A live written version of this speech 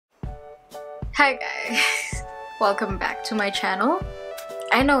Hi guys, welcome back to my channel.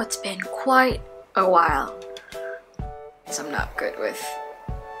 I know it's been quite a while because I'm not good with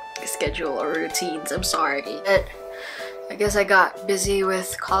schedule or routines, I'm sorry. But I guess I got busy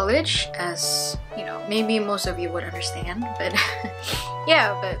with college, as you know, maybe most of you would understand, but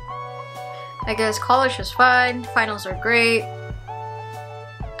yeah, but I guess college was fun, finals are great.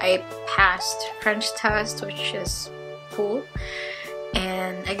 I passed French test, which is cool.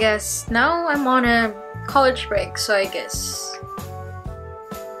 And I guess now I'm on a college break, so I guess,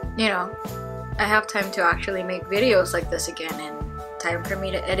 you know, I have time to actually make videos like this again and time for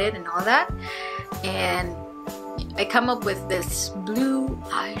me to edit and all that. And I come up with this blue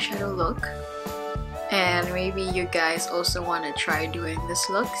eyeshadow look, and maybe you guys also want to try doing this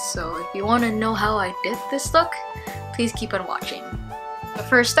look. So if you want to know how I did this look, please keep on watching.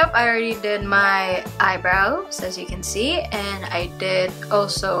 First up, I already did my eyebrows, as you can see, and I did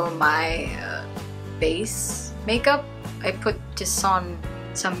also my base makeup. I put just on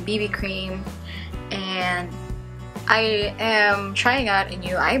some BB cream, and I am trying out a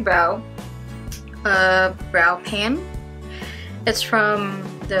new eyebrow brow pen. It's from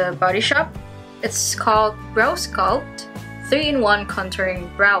the Body Shop. It's called Brow Sculpt 3-in-1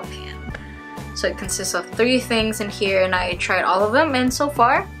 Contouring Brow Pen. So it consists of 3 things in here, and I tried all of them, and so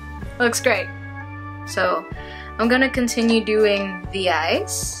far looks great. So I'm gonna continue doing the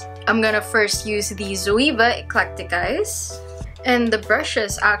eyes. I'm gonna first use the Zoeva Eclectic eyes, and the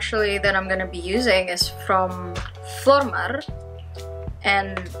brushes actually that I'm gonna be using is from Flormar,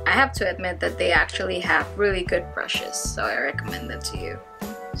 and I have to admit that they actually have really good brushes, so I recommend them to you.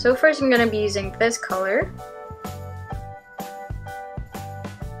 So first I'm gonna be using this color.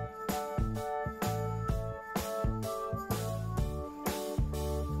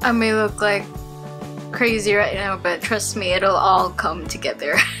 I may look like crazy right now, but trust me, it'll all come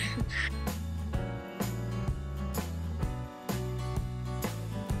together.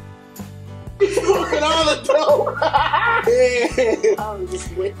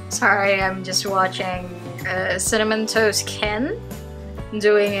 Sorry, I'm just watching Cinnamon Toast Ken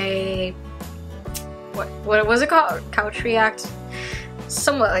doing a what was it called? Couch React,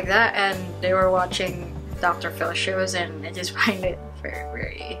 somewhat like that, and they were watching Dr. Phil shows, and I just find it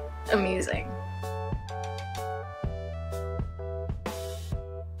very amusing.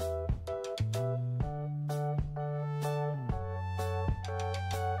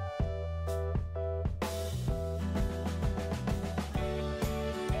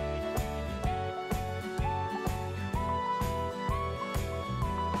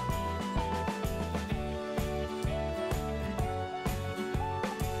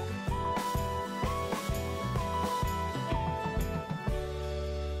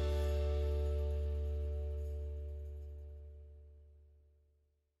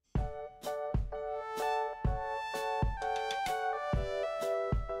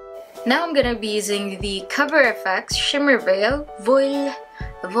 Now I'm gonna be using the Cover FX Shimmer Veil Voile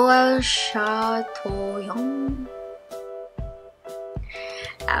Chatouillant.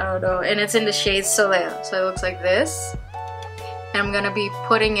 I don't know, and it's in the shade Soleil, so it looks like this. And I'm gonna be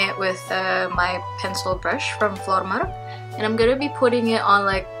putting it with my pencil brush from Flormar, and I'm gonna be putting it on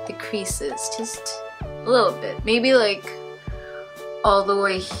like the creases, just a little bit, maybe like all the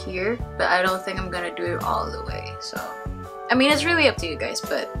way here, but I don't think I'm gonna do it all the way. So I mean, it's really up to you guys,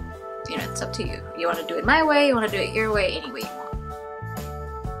 but you know, it's up to you. You want to do it my way, you want to do it your way, any way you want.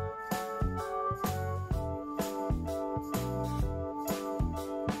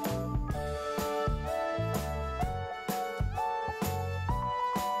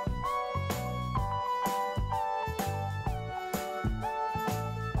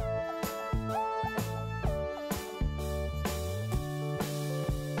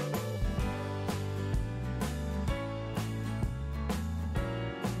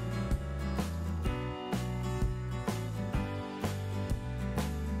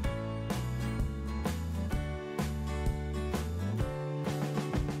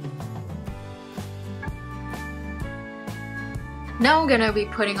 Now I'm gonna be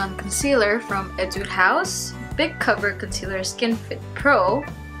putting on concealer from Etude House Big Cover Concealer Skin Fit Pro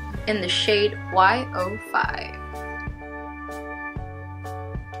in the shade Y05.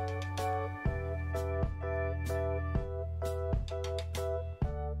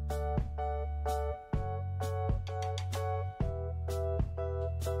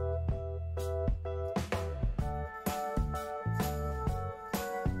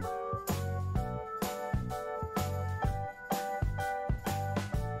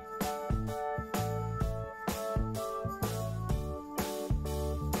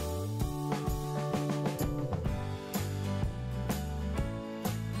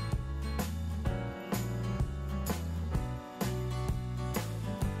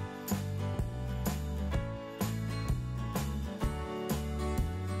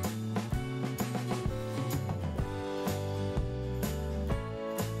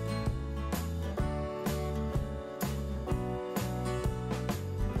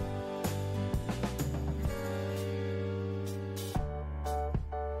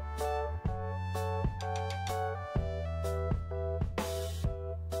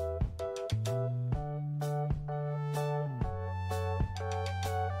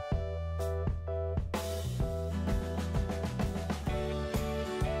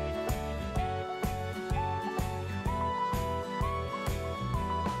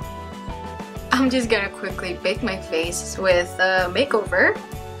 I'm just gonna quickly bake my face with Makeover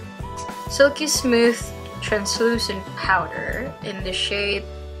Silky Smooth Translucent Powder in the shade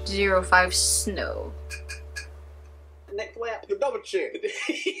 05 Snow. Neck flap, the double chin.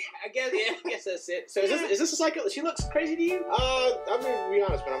 I guess that's it. So is this a cycle? She looks crazy to you? I'm gonna be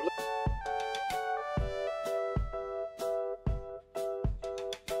honest, when I'm looking.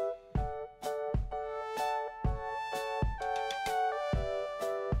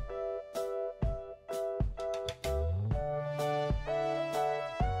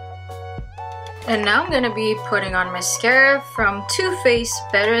 And now I'm gonna be putting on mascara from Too Faced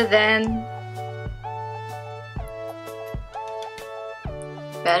Better Than.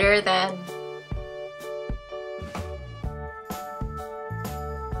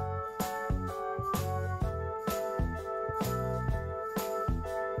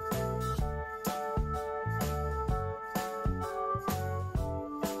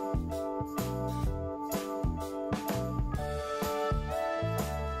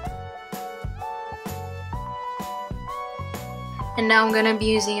 And now I'm gonna be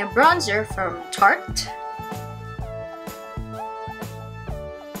using a bronzer from Tarte.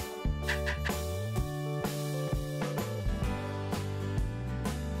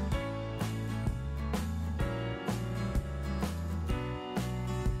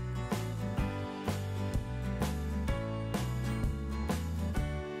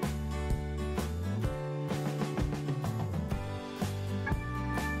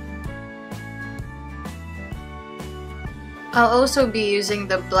 I'll also be using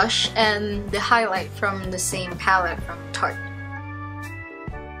the blush and the highlight from the same palette from Tarte.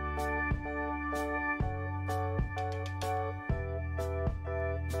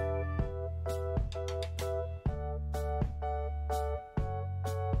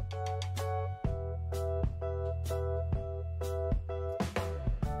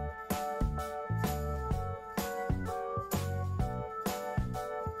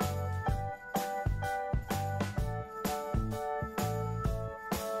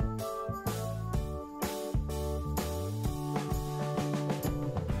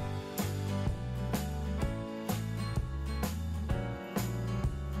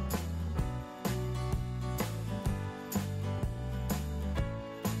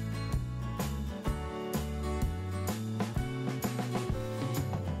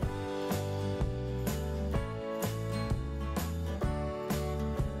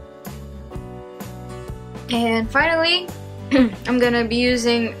 And finally, I'm gonna be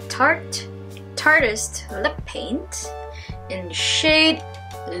using Tarteist lip paint in the shade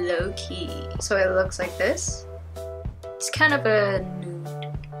Lowkey. So it looks like this. It's kind of a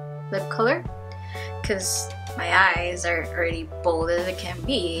nude lip color because my eyes are already bold as it can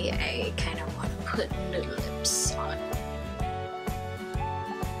be. I kind of want to put nude lips on.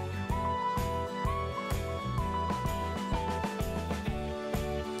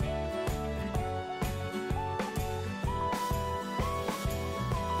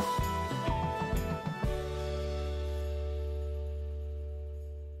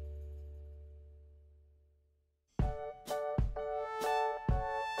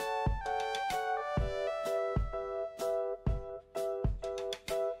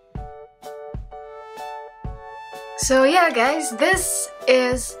 So yeah guys, this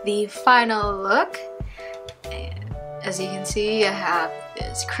is the final look. And as you can see, I have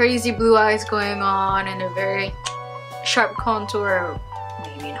this crazy blue eyes going on and a very sharp contour.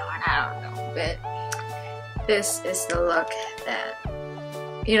 Maybe not, I don't know, but this is the look that,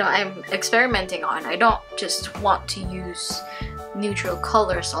 you know, I'm experimenting on. I don't just want to use neutral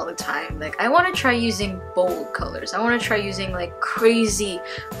colors all the time. Like, I want to try using bold colors. I want to try using like crazy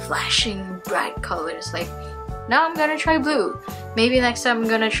flashing bright colors. Like, now I'm gonna try blue. Maybe next time I'm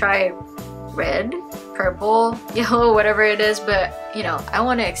gonna try red, purple, yellow, whatever it is, but you know, I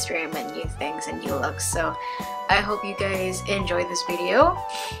want to experiment new things and new looks. So I hope you guys enjoyed this video.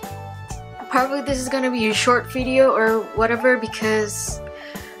 Probably this is gonna be a short video or whatever because,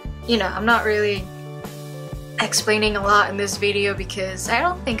 you know, I'm not really explaining a lot in this video because I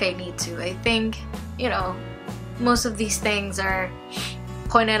don't think I need to. I think, you know, most of these things are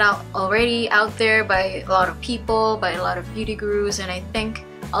pointed out already out there by a lot of people, by a lot of beauty gurus, and I think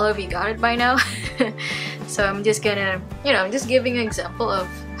all of you got it by now. So I'm just gonna, you know, I'm just giving an example of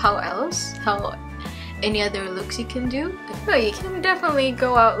how any other looks you can do. No, you can definitely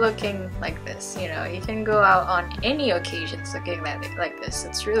go out looking like this, you know, you can go out on any occasions looking like this.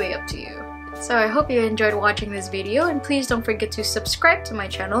 It's really up to you. So I hope you enjoyed watching this video, and please don't forget to subscribe to my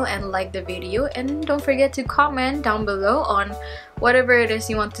channel and like the video, and don't forget to comment down below on whatever it is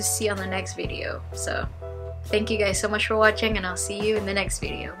you want to see on the next video. So thank you guys so much for watching, and I'll see you in the next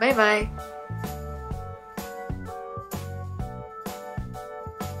video. Bye bye!